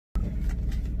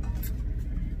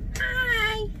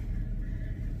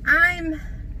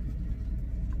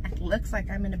It looks like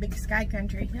I'm in a big sky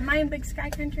country. Am I in big sky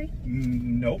country?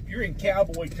 Nope, you're in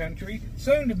cowboy country.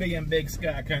 Soon to be in big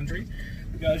sky country.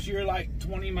 Because you're like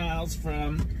 20 miles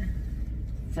from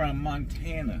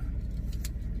Montana.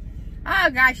 Oh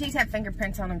gosh, these have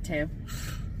fingerprints on them too.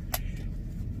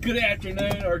 Good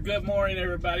afternoon or good morning,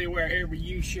 everybody, wherever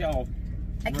you shall.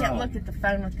 I can't look at the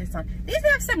phone with this on. These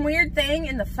have some weird thing,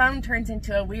 and the phone turns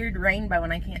into a weird rainbow,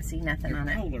 and I can't see nothing on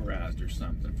it. Polarized or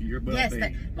something for your butt. Yes,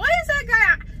 why is that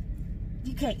guy?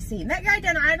 You can't see him. That guy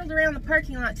done idled around the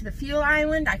parking lot to the fuel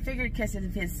island. I figured because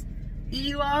of his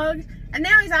E-log, and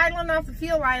now he's idling off the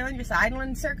fuel island, just idling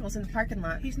in circles in the parking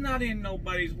lot. He's not in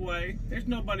nobody's way. There's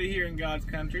nobody here in God's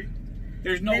country.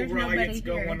 There's no riots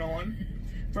going on.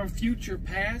 From future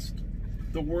past,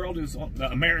 the world is,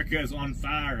 America is on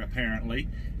fire, apparently.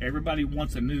 Everybody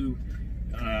wants a new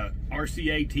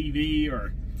RCA TV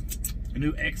or a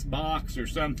new Xbox or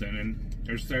something, and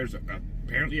there's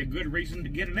apparently a good reason to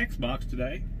get an Xbox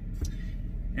today.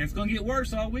 And it's going to get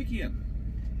worse all weekend.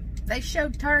 They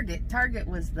showed Target. Target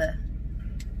was where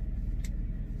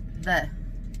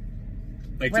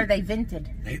they vented.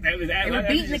 They were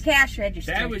beating the cash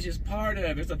register. That was just part of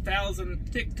it. There's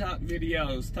 1,000 TikTok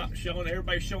videos showing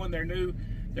everybody showing their new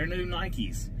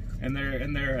Nikes and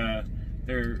their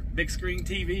big screen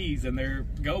TVs and their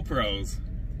GoPros.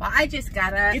 Well, I just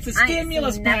got up. It's a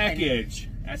stimulus package.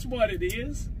 That's what it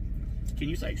is. Can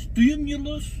you say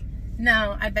stimulus?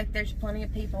 No, I bet there's plenty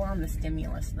of people on the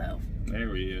stimulus though.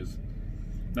 There he is.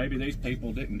 Maybe these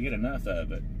people didn't get enough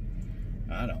of it.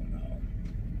 I don't know.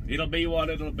 It'll be what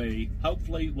it'll be.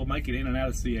 Hopefully we'll make it in and out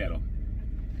of Seattle.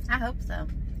 I hope so.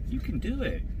 You can do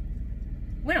it.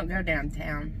 We don't go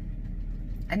downtown.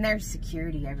 And there's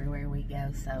security everywhere we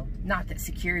go, so not that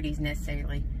security's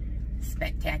necessarily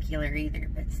spectacular either,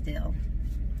 but still.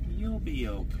 You'll be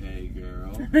okay,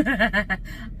 girl.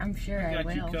 I'm sure I will. I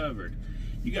got you covered.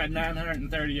 You got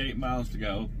 938 miles to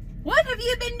go. What have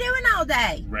you been doing all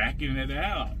day? Racking it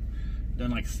out.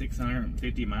 Done like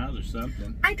 650 miles or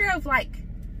something. I drove like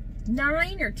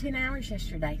 9 or 10 hours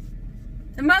yesterday.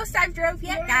 The most I've drove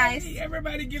yet, guys.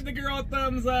 Everybody give the girl a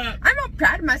thumbs up. I'm all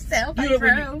proud of myself. Do it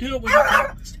when you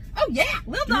oh yeah,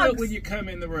 little dogs. Do it when you come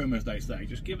in the room, as they say.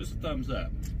 Just give us a thumbs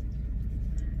up.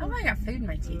 Oh, I got food in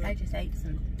my teeth. I just ate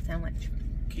some sandwich.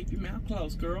 Keep your mouth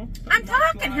closed, girl. I'm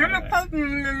talking.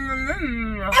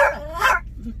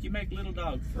 Look, you make little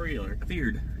dog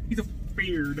feared. He's a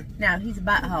feared. No, he's a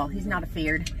butthole. He's not a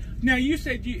feared. Now you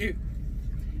said did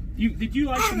you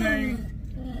like the name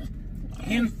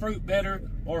hen fruit better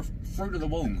or fruit of the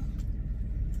womb?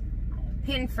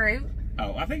 Hen fruit.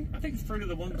 Oh, I think fruit of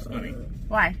the womb's funny.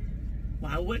 Why?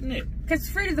 Why wouldn't it? Because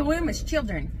fruit of the womb is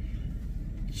children.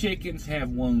 Chickens have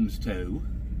wombs too.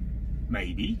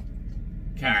 Maybe.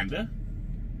 Kinda.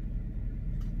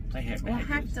 They have. We'll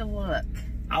have to look.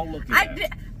 I'll look it up.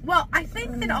 Well, I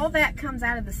think that all that comes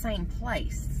out of the same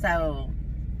place, so.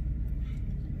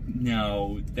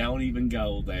 No, don't even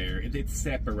go there. It's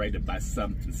separated by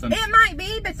something. It might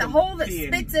be, but the hole that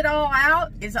spits it all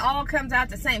out all comes out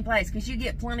the same place, because you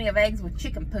get plenty of eggs with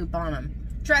chicken poop on them.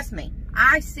 Trust me,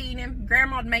 I seen them.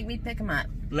 Grandma'd make me pick them up.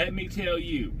 Let me tell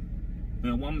you,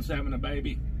 when a woman's having a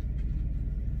baby,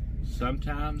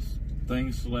 sometimes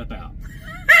things slip out.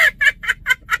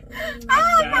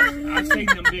 I've seen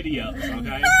them videos,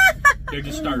 okay? They're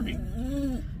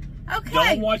disturbing. Okay.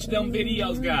 Don't watch them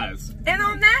videos, guys. And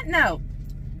on that note,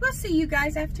 we'll see you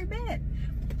guys after bed.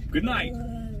 Good night.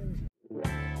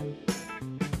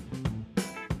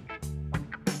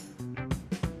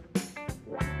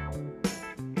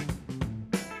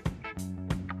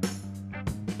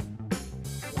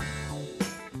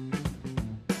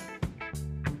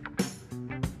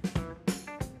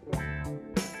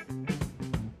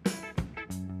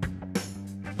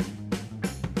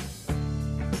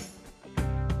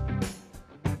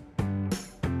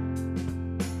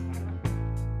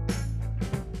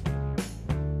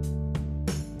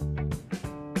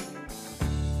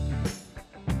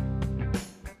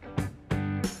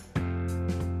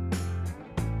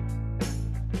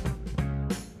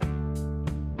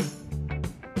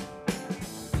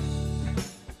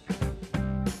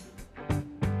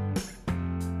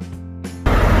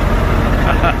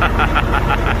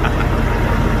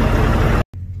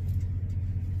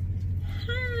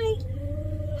 Hi.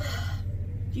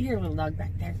 Do you hear a little dog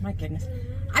back there? My goodness.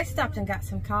 I stopped and got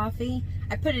some coffee.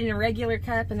 I put it in a regular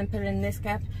cup and then put it in this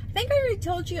cup. I think I already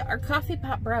told you our coffee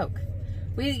pot broke.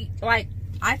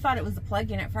 I thought it was the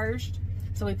plug-in at first,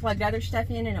 so we plugged other stuff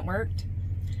in and it worked.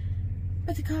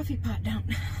 But the coffee pot don't.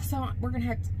 So we're gonna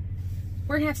have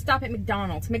to stop at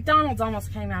McDonald's. McDonald's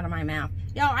almost came out of my mouth.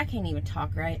 Y'all, I can't even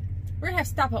talk right. We're gonna have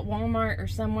to stop at Walmart or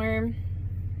somewhere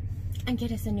and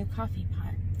get us a new coffee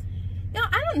pot. You know,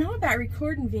 I don't know about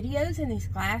recording videos in these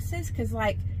glasses, because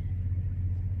like,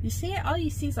 you see it, all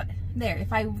you see is like, there,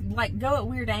 if I like go at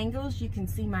weird angles, you can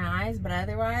see my eyes, but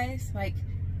otherwise, like,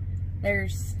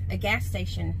 there's a gas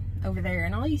station over there,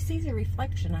 and all you see is a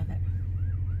reflection of it.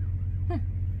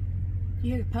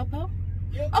 You hear the popo?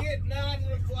 You'll get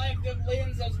non-reflective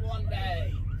lenses one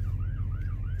day.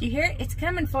 Do you hear it? It's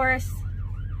coming for us.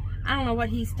 I don't know what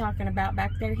he's talking about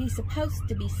back there. He's supposed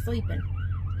to be sleeping.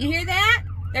 You hear that?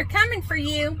 They're coming for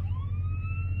you.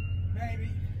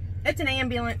 Maybe. It's an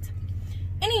ambulance.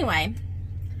 Anyway,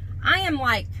 I am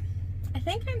like, I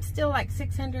think I'm still like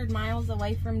 600 miles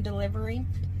away from delivery.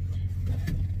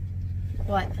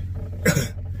 What?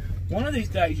 One of these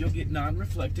days you'll get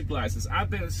non-reflective glasses. I've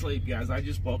been asleep, guys. I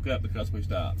just woke up because we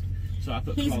stopped. So I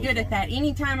put He's good at on. that.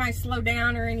 Anytime I slow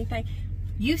down or anything.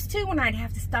 Used to, when I'd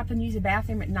have to stop and use a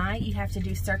bathroom at night, you have to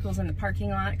do circles in the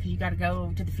parking lot because you got to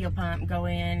go to the fuel pump, go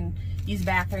in, use the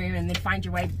bathroom, and then find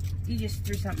your way. You just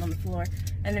threw something on the floor.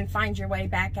 And then find your way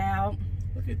back out.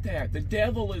 Look at that. The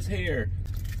devil is here.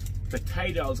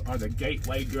 Potatoes are the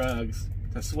gateway drugs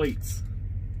to sweets.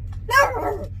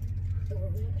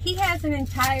 He has an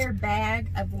entire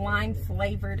bag of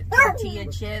lime-flavored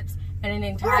tortilla chips and an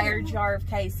entire jar of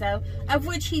queso, of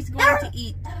which he's going to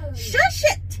eat. Shush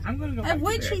it! I'm going to go Of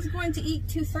which he's going to eat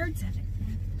 2/3 of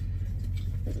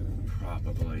it.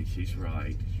 Probably. She's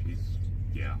right.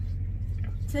 Yeah.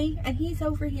 See? And he's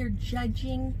over here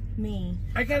judging me.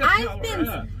 I gotta power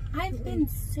up. I've been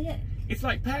sick. It's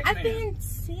like Pac-Man. I've been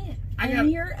sick.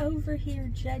 And you're over here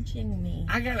judging me.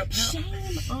 I gotta power.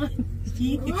 Shame on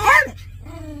you.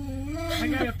 I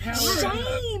gotta power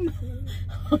Shame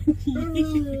on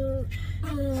you.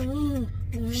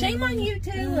 Shame on you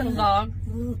too, little dog.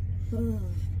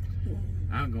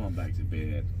 I'm going back to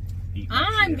bed.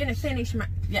 I'm gonna finish my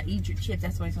eat your chips.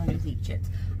 That's what he's gonna do, is eat chips.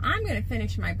 I'm gonna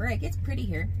finish my break. It's pretty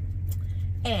here,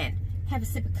 and have a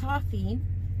sip of coffee.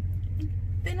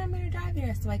 Then I'm gonna drive the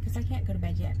rest of the way because I can't go to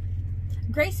bed yet.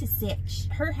 Grace is sick.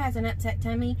 Her has an upset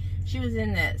tummy. She was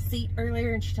in the seat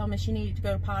earlier and she told me she needed to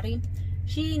go to potty.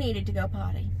 She needed to go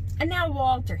potty, and now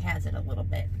Walter has it a little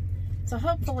bit. So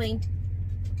hopefully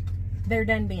they're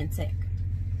done being sick.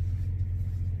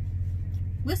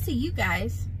 We'll see you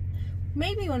guys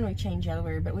maybe when we change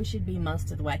over, but we should be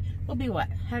most of the way. We'll be what,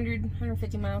 100,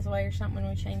 150 miles away or something when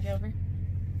we change over?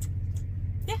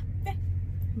 Yeah.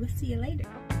 We'll see you later.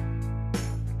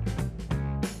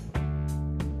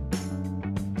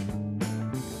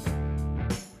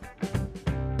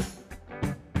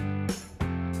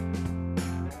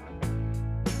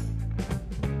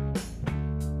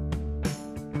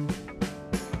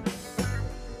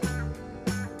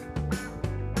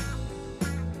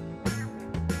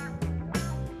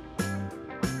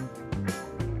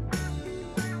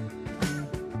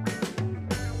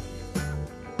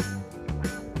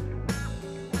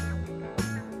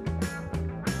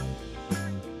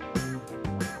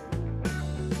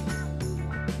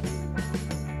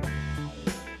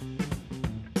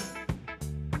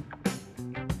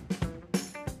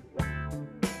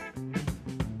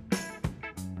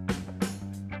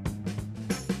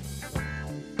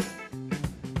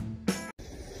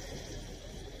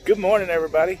 Good morning,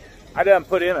 everybody. I done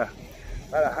put in about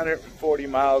 140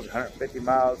 miles, 150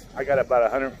 miles. I got about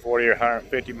 140 or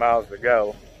 150 miles to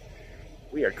go.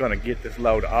 We are going to get this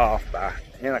load off by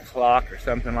 10 o'clock or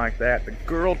something like that. The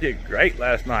girl did great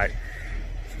last night.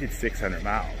 She did 600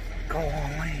 miles. Go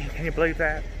on, Wayne. Can you believe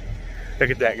that? Look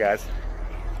at that, guys.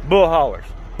 Bull haulers.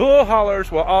 Bull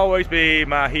haulers will always be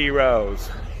my heroes.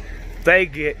 They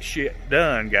get shit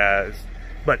done, guys.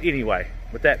 But anyway,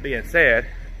 with that being said,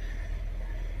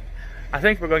 I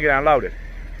think we're going to get unloaded.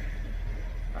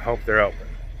 I hope they're open.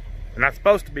 They're not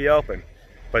supposed to be open,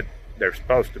 but they're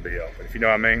supposed to be open, if you know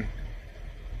what I mean.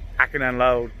 I can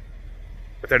unload,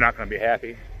 but they're not going to be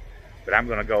happy. But I'm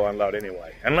going to go unload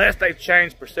anyway. Unless they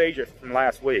changed procedure from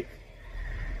last week.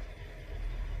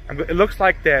 It looks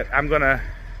like that I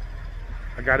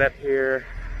got up here.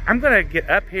 I'm going to get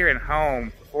up here and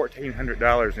home for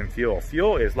 $1,400 in fuel.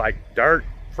 Fuel is like dirt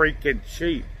freaking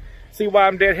cheap. See why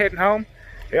I'm deadheading home?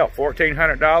 Yeah,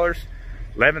 $1,400,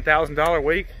 $11,000 a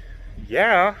week.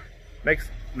 Yeah,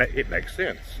 it makes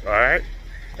sense. All right.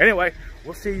 Anyway,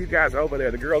 we'll see you guys over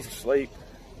there. The girl's asleep.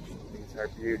 She needs her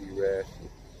beauty rest.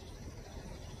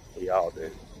 We all do.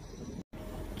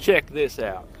 Check this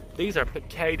out. These are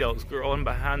potatoes growing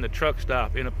behind the truck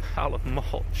stop in a pile of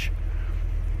mulch.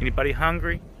 Anybody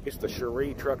hungry? It's the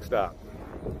Cherie truck stop.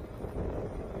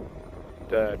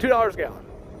 $2 a gallon.